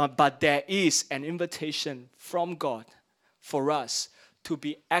 But there is an invitation from God for us to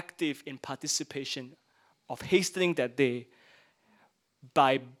be active in participation of hastening that day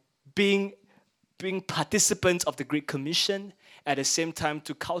by being participants of the Great Commission, at the same time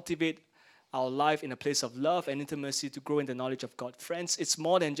to cultivate our life in a place of love and intimacy to grow in the knowledge of God. Friends, it's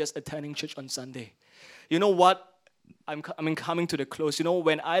more than just attending church on Sunday. You know what? I'm coming to the close. You know,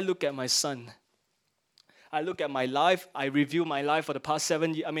 when I look at my son, I look at my life, I review my life for the past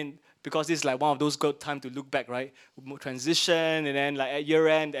 7 years. Because this is like one of those good times to look back, right? Transition, and then like at year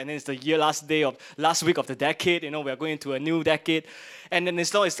end, and then it's the last week of the decade. You know, we're going into a new decade. And then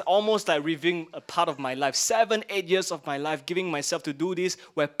it's almost like reviewing a part of my life. 7, 8 years of my life, giving myself to do this,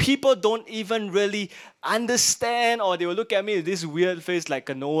 where people don't even really understand, or they will look at me with this weird face like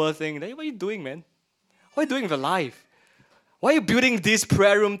a Noah thing. Like, what are you doing, man? What are you doing with your life? Why are you building this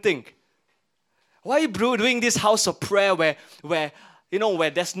prayer room thing? Why are you doing this house of prayer where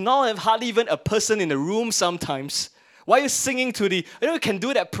there's not hardly even a person in the room sometimes? Why are you singing to you can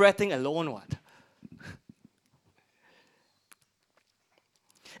do that prayer thing alone, what?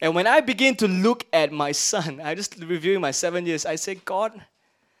 And when I begin to look at my son, I just reviewing my 7 years, I say, God,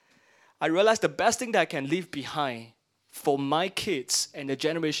 I realize the best thing that I can leave behind for my kids and the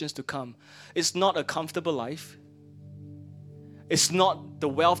generations to come is not a comfortable life. It's not the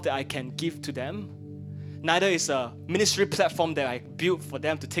wealth that I can give to them. Neither is a ministry platform that I built for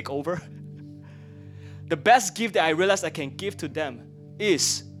them to take over. The best gift that I realize I can give to them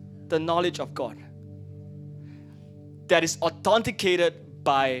is the knowledge of God. That is authenticated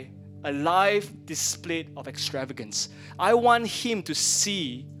by a life display of extravagance. I want him to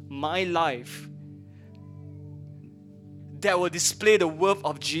see my life that will display the worth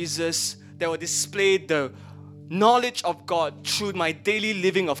of Jesus, that will display the knowledge of God through my daily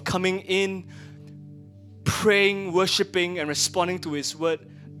living of coming in, praying, worshiping, and responding to His word,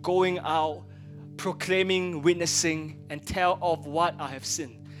 going out, proclaiming, witnessing, and tell of what I have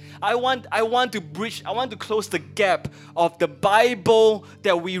seen. I want to close the gap of the Bible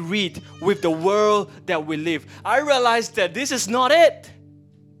that we read with the world that we live. I realize that this is not it.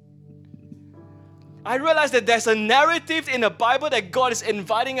 I realize that there's a narrative in the Bible that God is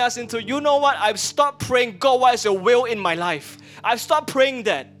inviting us into. You know what? I've stopped praying, God, what is your will in my life? I've stopped praying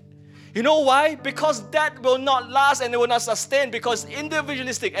that. You know why? Because that will not last and it will not sustain, because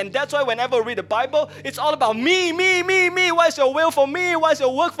individualistic. And that's why whenever I read the Bible, it's all about me. What is your will for me? What is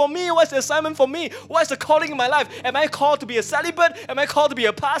your work for me? What is the assignment for me? What is the calling in my life? Am I called to be a celibate? Am I called to be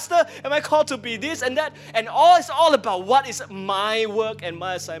a pastor? Am I called to be this and that? And it's all about what is my work and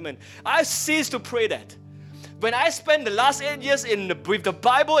my assignment. I ceased to pray that. When I spent the last 8 years with the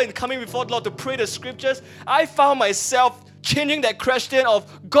Bible and coming before the Lord to pray the scriptures, I found myself changing that question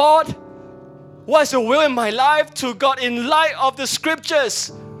of, God, what is your will in my life, to God in light of the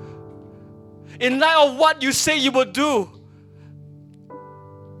scriptures, in light of what you say you will do,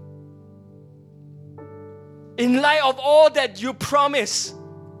 in light of all that you promise.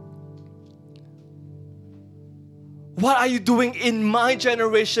 What are you doing in my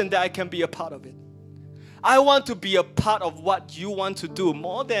generation that I can be a part of it? I want to be a part of what you want to do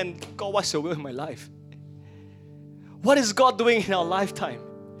more than, God, what's your will in my life? What is God doing in our lifetime?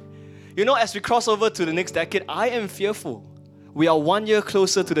 You know, as we cross over to the next decade, I am fearful. We are 1 year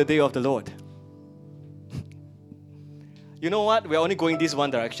closer to the day of the Lord. You know what? We're only going this one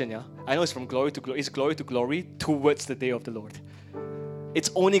direction, yeah? I know it's from glory to glory. It's glory to glory towards the day of the Lord.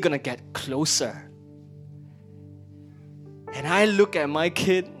 It's only going to get closer. And I look at my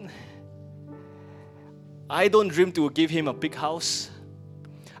kid. I don't dream to give him a big house.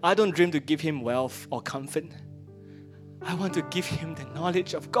 I don't dream to give him wealth or comfort. I want to give him the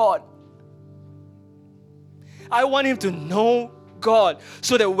knowledge of God. I want him to know God,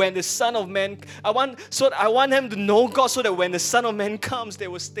 so that when the Son of Man, I want him to know God, so that when the Son of Man comes, they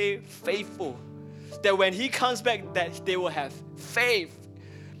will stay faithful. That when He comes back, that they will have faith.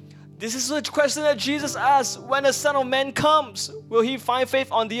 This is the question that Jesus asked. When the Son of Man comes, will He find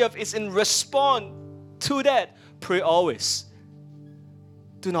faith on the earth? It's in response to that. Pray always.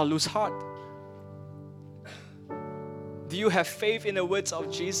 Do not lose heart. Do you have faith in the words of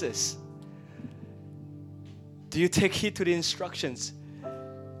Jesus? Do you take heed to the instructions?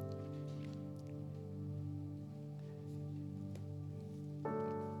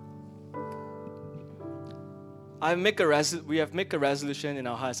 we have made a resolution in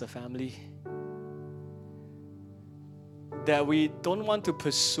our heart as a family that we don't want to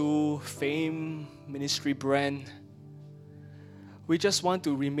pursue fame, ministry, brand. We just want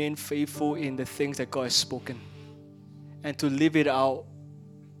to remain faithful in the things that God has spoken and to live it out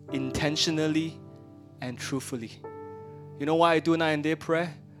intentionally and truthfully. You know why I do night and day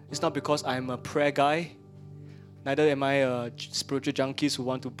prayer? It's not because I'm a prayer guy. Neither am I a spiritual junkies who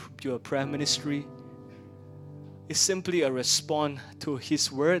want to do a prayer ministry. It's simply a response to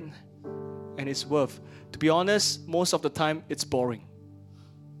His word and His word. To be honest, most of the time it's boring.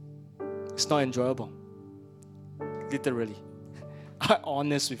 It's not enjoyable. Literally. I'm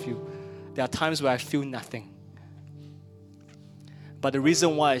honest with you. There are times where I feel nothing. But the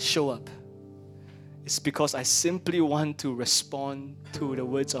reason why I show up is because I simply want to respond to the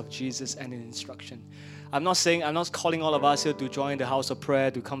words of Jesus and His instruction. I'm not calling all of us here to join the house of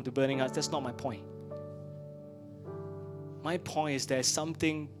prayer, to come to Burning Hearts. That's not my point. My point is there's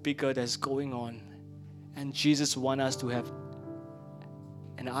something bigger that's going on, and Jesus wants us to have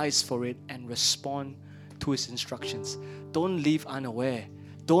an eyes for it and respond to His instructions. Don't live unaware.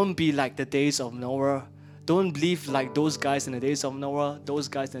 Don't be like the days of Noah. Don't live like those guys in the days of Noah, those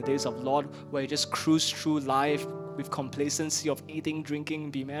guys in the days of Lot, where you just cruise through life with complacency of eating, drinking,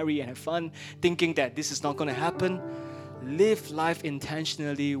 be merry, and have fun, thinking that this is not going to happen. Live life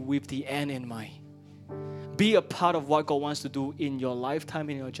intentionally with the end in mind. Be a part of what God wants to do in your lifetime,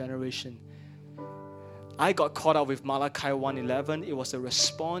 in your generation. I got caught up with Malachi 1:11. It was a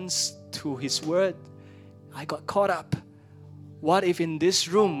response to His word. I got caught up. What if in this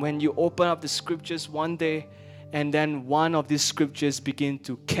room, when you open up the scriptures one day, and then one of these scriptures begin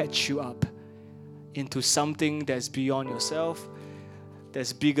to catch you up into something that's beyond yourself,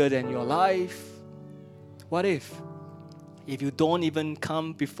 that's bigger than your life? What if? If you don't even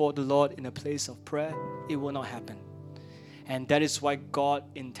come before the Lord in a place of prayer, it will not happen. And that is why God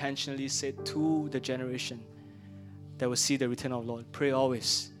intentionally said to the generation that will see the return of the Lord, pray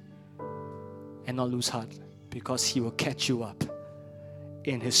always and not lose heart, because He will catch you up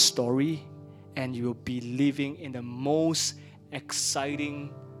in His story, and you will be living in the most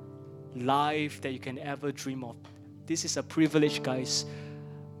exciting life that you can ever dream of. This is a privilege, guys.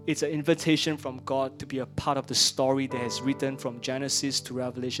 It's an invitation from God to be a part of the story that is written from Genesis to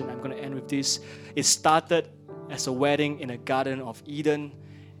Revelation. I'm going to end with this. It started as a wedding in a Garden of Eden,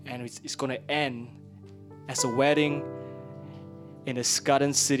 and it's going to end as a wedding in the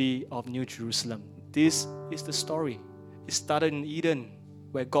garden city of New Jerusalem. This is the story. It started in Eden,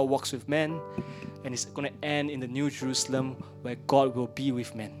 where God walks with men, and it's going to end in the New Jerusalem, where God will be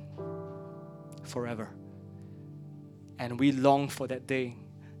with men forever. And we long for that day.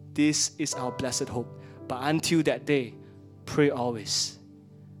 This is our blessed hope. But until that day, pray always.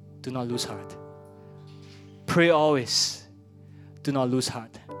 Do not lose heart. Pray always. Do not lose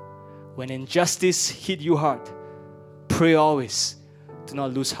heart. When injustice hit you hard, pray always. Do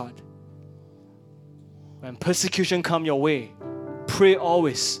not lose heart. When persecution come your way, pray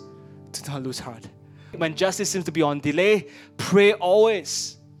always. Do not lose heart. When justice seems to be on delay, pray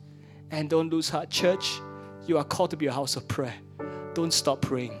always. And don't lose heart. Church, you are called to be a house of prayer. Don't stop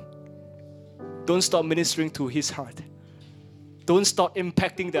praying. Don't stop ministering to His heart. Don't stop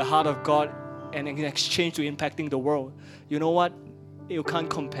impacting the heart of God and in exchange to impacting the world. You know what? You can't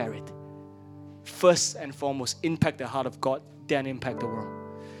compare it. First and foremost, impact the heart of God, then impact the world.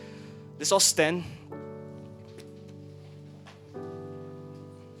 Let's all stand.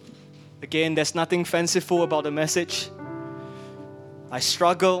 Again, there's nothing fanciful about the message. I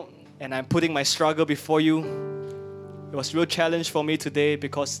struggled, and I'm putting my struggle before you. It was a real challenge for me today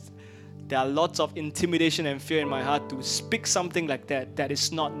because there are lots of intimidation and fear in my heart to speak something like that. That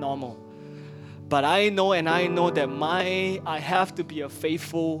is not normal. But I know that I have to be a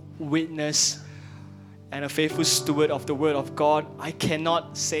faithful witness and a faithful steward of the Word of God. I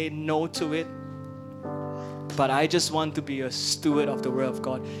cannot say no to it. But I just want to be a steward of the Word of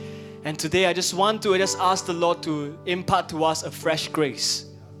God. And today I just want to ask the Lord to impart to us a fresh grace.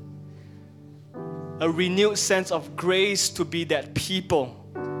 A renewed sense of grace to be that people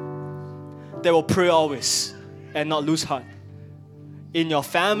that will pray always and not lose heart. In your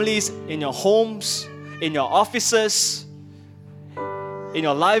families, in your homes, in your offices, in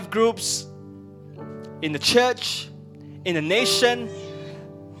your life groups, in the church, in the nation,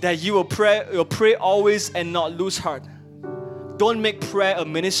 that you will pray always and not lose heart. Don't make prayer a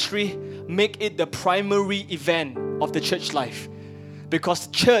ministry. Make it the primary event of the church life. Because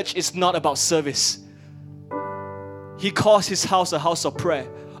church is not about service. He calls His house a house of prayer.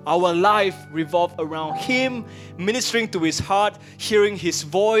 our life revolve around Him, ministering to His heart, hearing His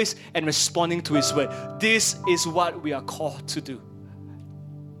voice, and responding to His word. This is what we are called to do.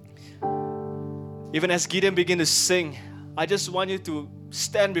 Even as Gideon began to sing, I just want you to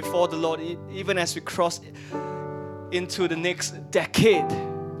stand before the Lord, even as we cross into the next decade.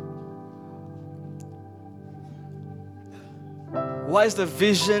 What is the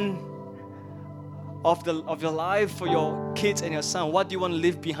vision of your life for your kids and your son? What do you want to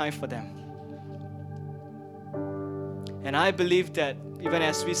leave behind for them? And I believe that even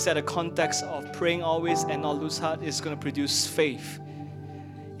as we set a context of praying always and not lose heart, is going to produce faith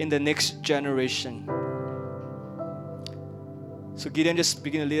in the next generation. So Gideon just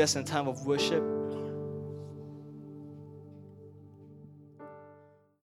begin to lead us in a time of worship.